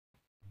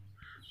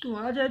तो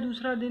आज है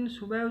दूसरा दिन।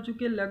 सुबह हो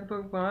चुके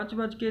लगभग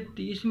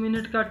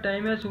 5:30 का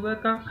टाइम है सुबह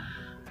का।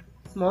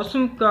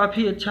 मौसम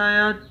काफ़ी अच्छा है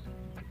आज।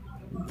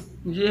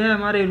 ये है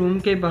हमारे रूम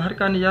के बाहर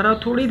का नज़ारा।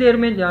 थोड़ी देर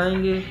में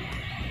जाएंगे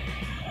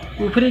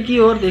कुफरी की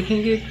ओर,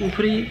 देखेंगे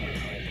कुफरी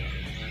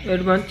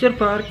एडवेंचर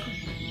पार्क।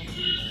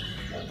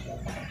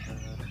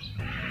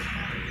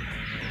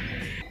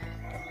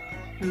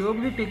 लोग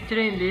भी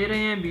पिक्चरें ले रहे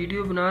हैं,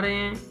 वीडियो बना रहे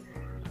हैं।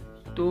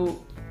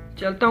 तो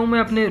चलता हूँ मैं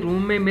अपने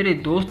रूम में। मेरे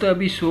दोस्त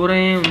अभी सो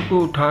रहे हैं, उनको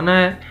उठाना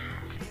है।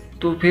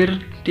 तो फिर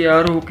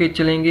तैयार होके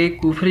चलेंगे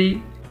कुफरी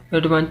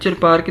एडवेंचर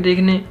पार्क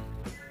देखने।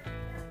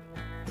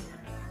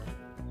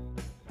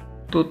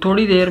 तो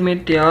थोड़ी देर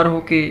में तैयार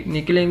होके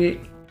निकलेंगे।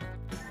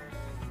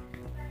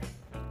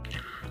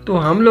 तो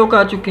हम लोग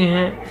आ चुके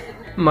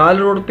हैं माल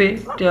रोड पे।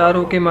 तैयार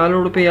होके माल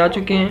रोड पे आ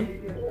चुके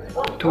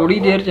हैं। थोड़ी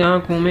देर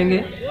जहाँ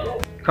घूमेंगे,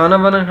 खाना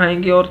वाना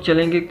खाएंगे और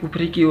चलेंगे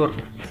कुफरी की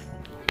ओर।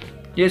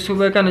 ये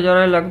सुबह का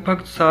नज़ारा है,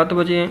 लगभग 7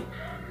 बजे हैं।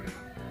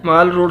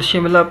 माल रोड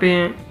शिमला पे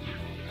हैं।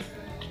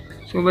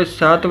 सुबह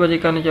 7 बजे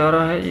का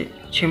नज़ारा है ये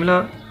शिमला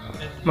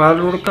माल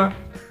रोड का।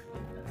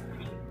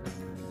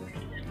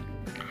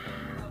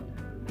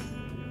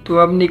 तो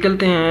अब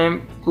निकलते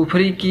हैं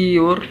कुफरी की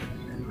ओर।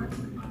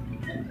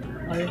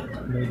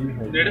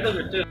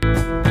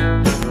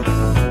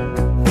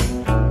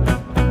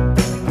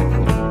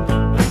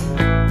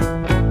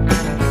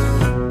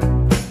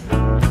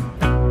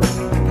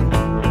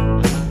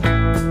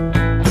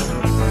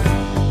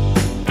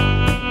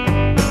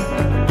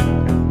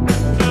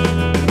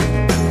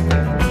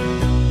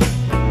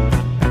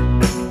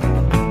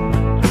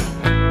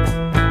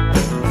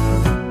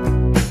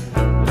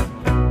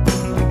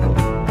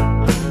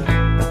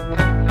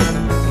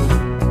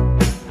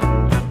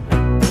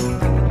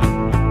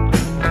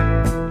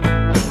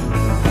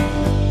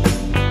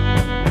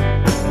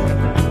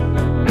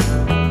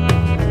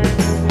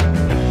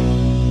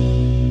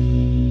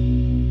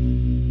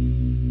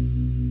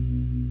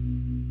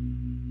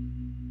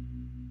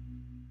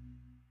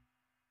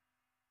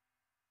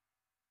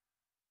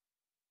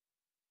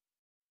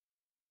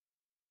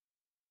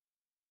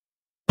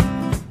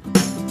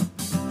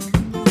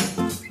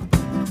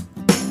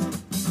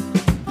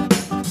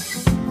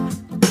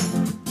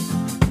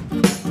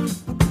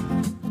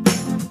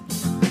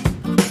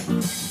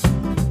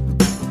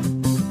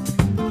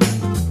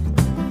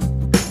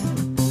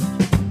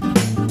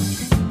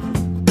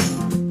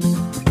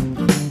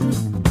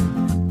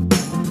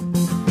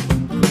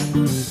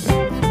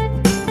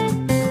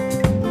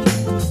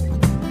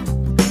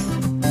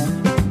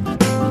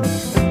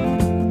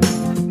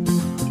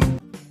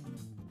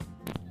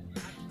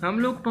 हम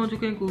लोग पहुंच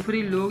चुके हैं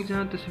कुफरी। लोग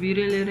जहां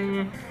तस्वीरें ले रहे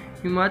हैं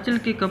हिमाचल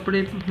के कपड़े,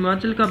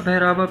 हिमाचल का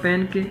पहरावा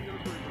पहन के।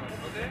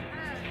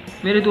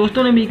 मेरे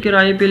दोस्तों ने भी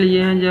किराए पे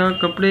लिए हैं, जहां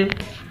कपड़े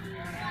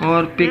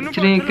और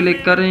पिक्चरें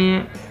क्लिक कर रहे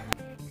हैं।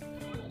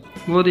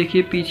 वो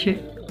देखिए पीछे,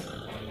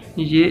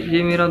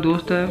 ये मेरा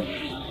दोस्त है।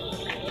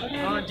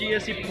 हाँ जी,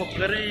 ऐसी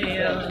कर रहे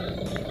हैं,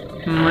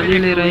 मजे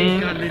ले रहे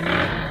हैं।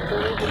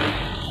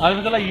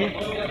 आगे चलाइए।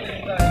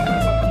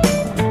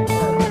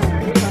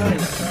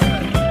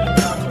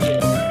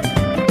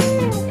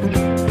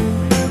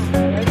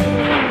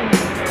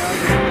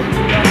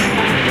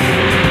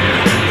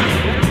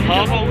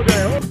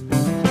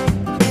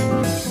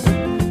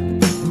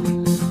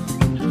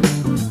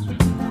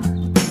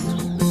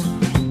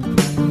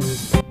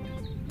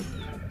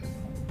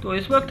 तो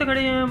इस वक्त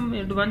खड़े हैं हम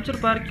एडवेंचर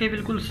पार्क के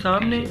बिल्कुल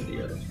सामने।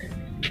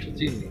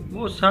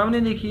 वो सामने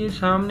देखिए,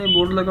 सामने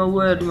बोर्ड लगा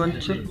हुआ है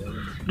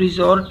एडवेंचर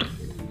रिजॉर्ट।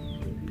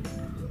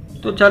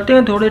 तो चलते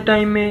हैं थोड़े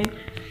टाइम में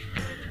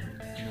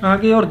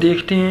आगे और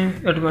देखते हैं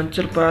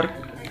एडवेंचर पार्क।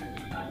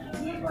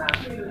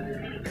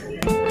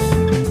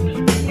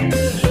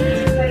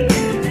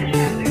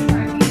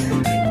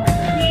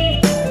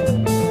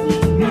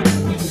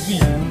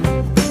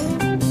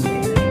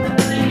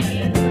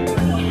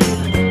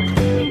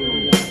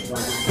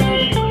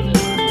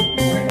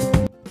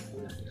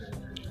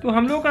 तो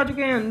हम लोग आ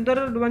चुके हैं अंदर,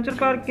 एडवेंचर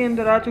पार्क के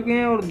अंदर आ चुके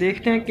हैं और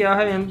देखते हैं क्या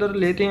है अंदर।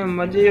 लेते हैं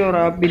मजे और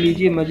आप भी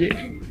लीजिए मजे।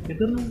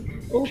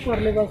 ओ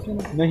परले पास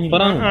नहीं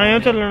पर आया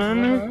चलना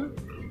ना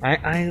आए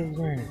आए मन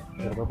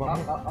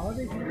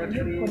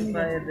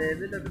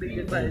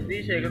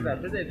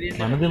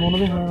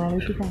दे हां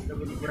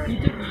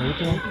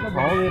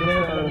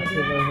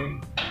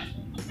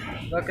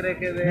बकरे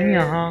के नहीं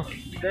यहां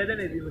दे दे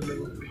नहीं मतलब।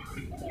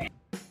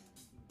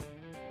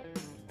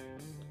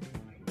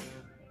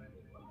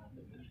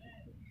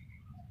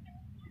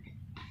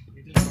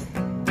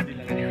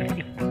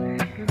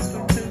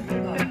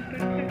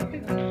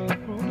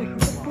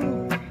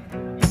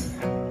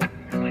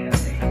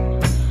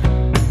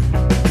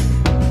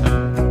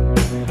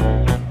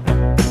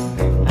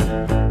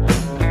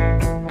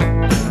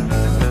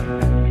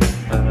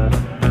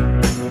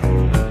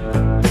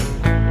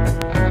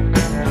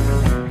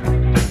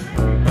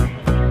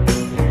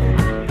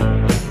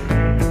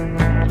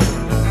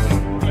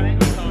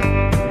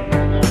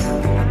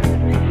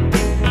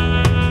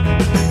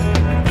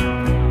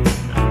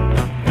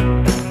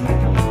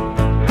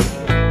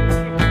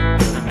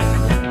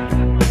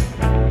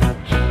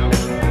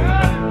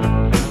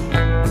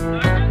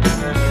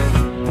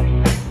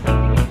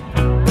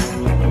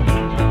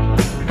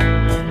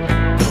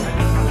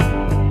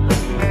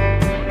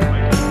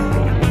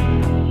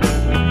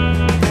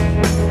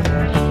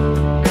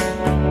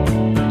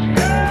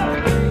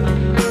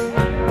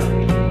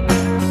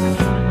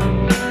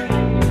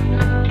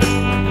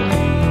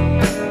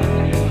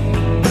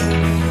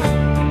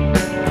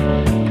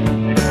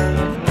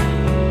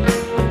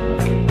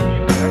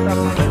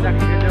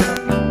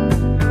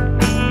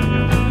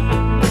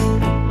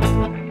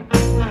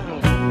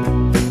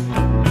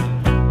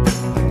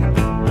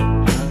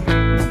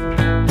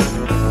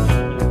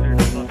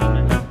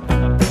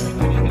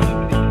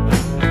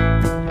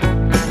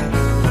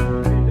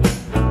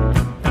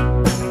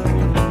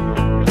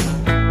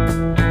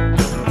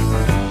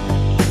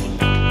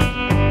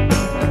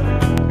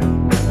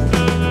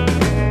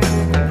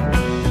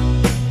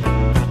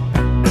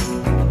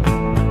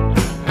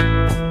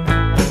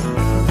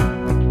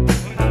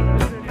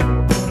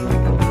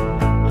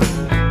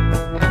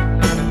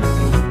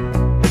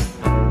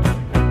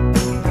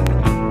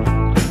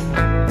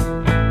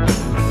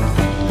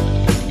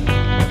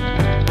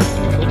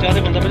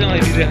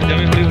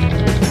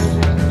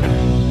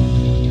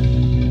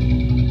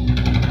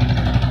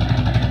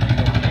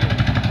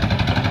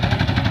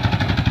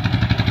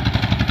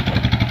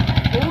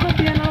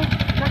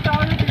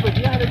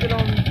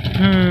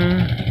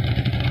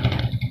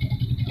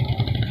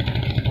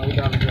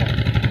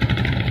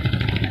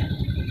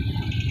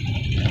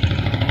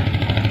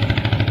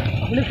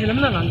 अपनी फिल्म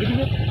ना लंघ जी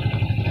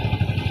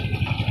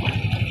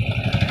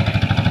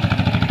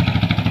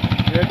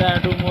ये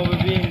टैटू मूवी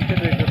भी इनके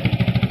रेट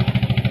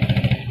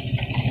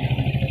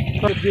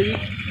जी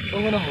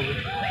वो ना हो गए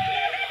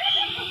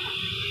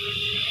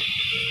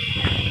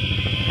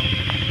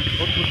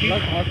और छुट्टी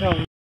खासा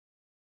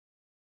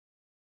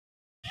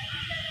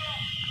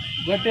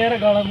गट यार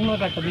गाला गूला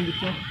कट दी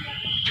बिचों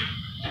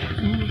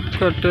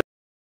कट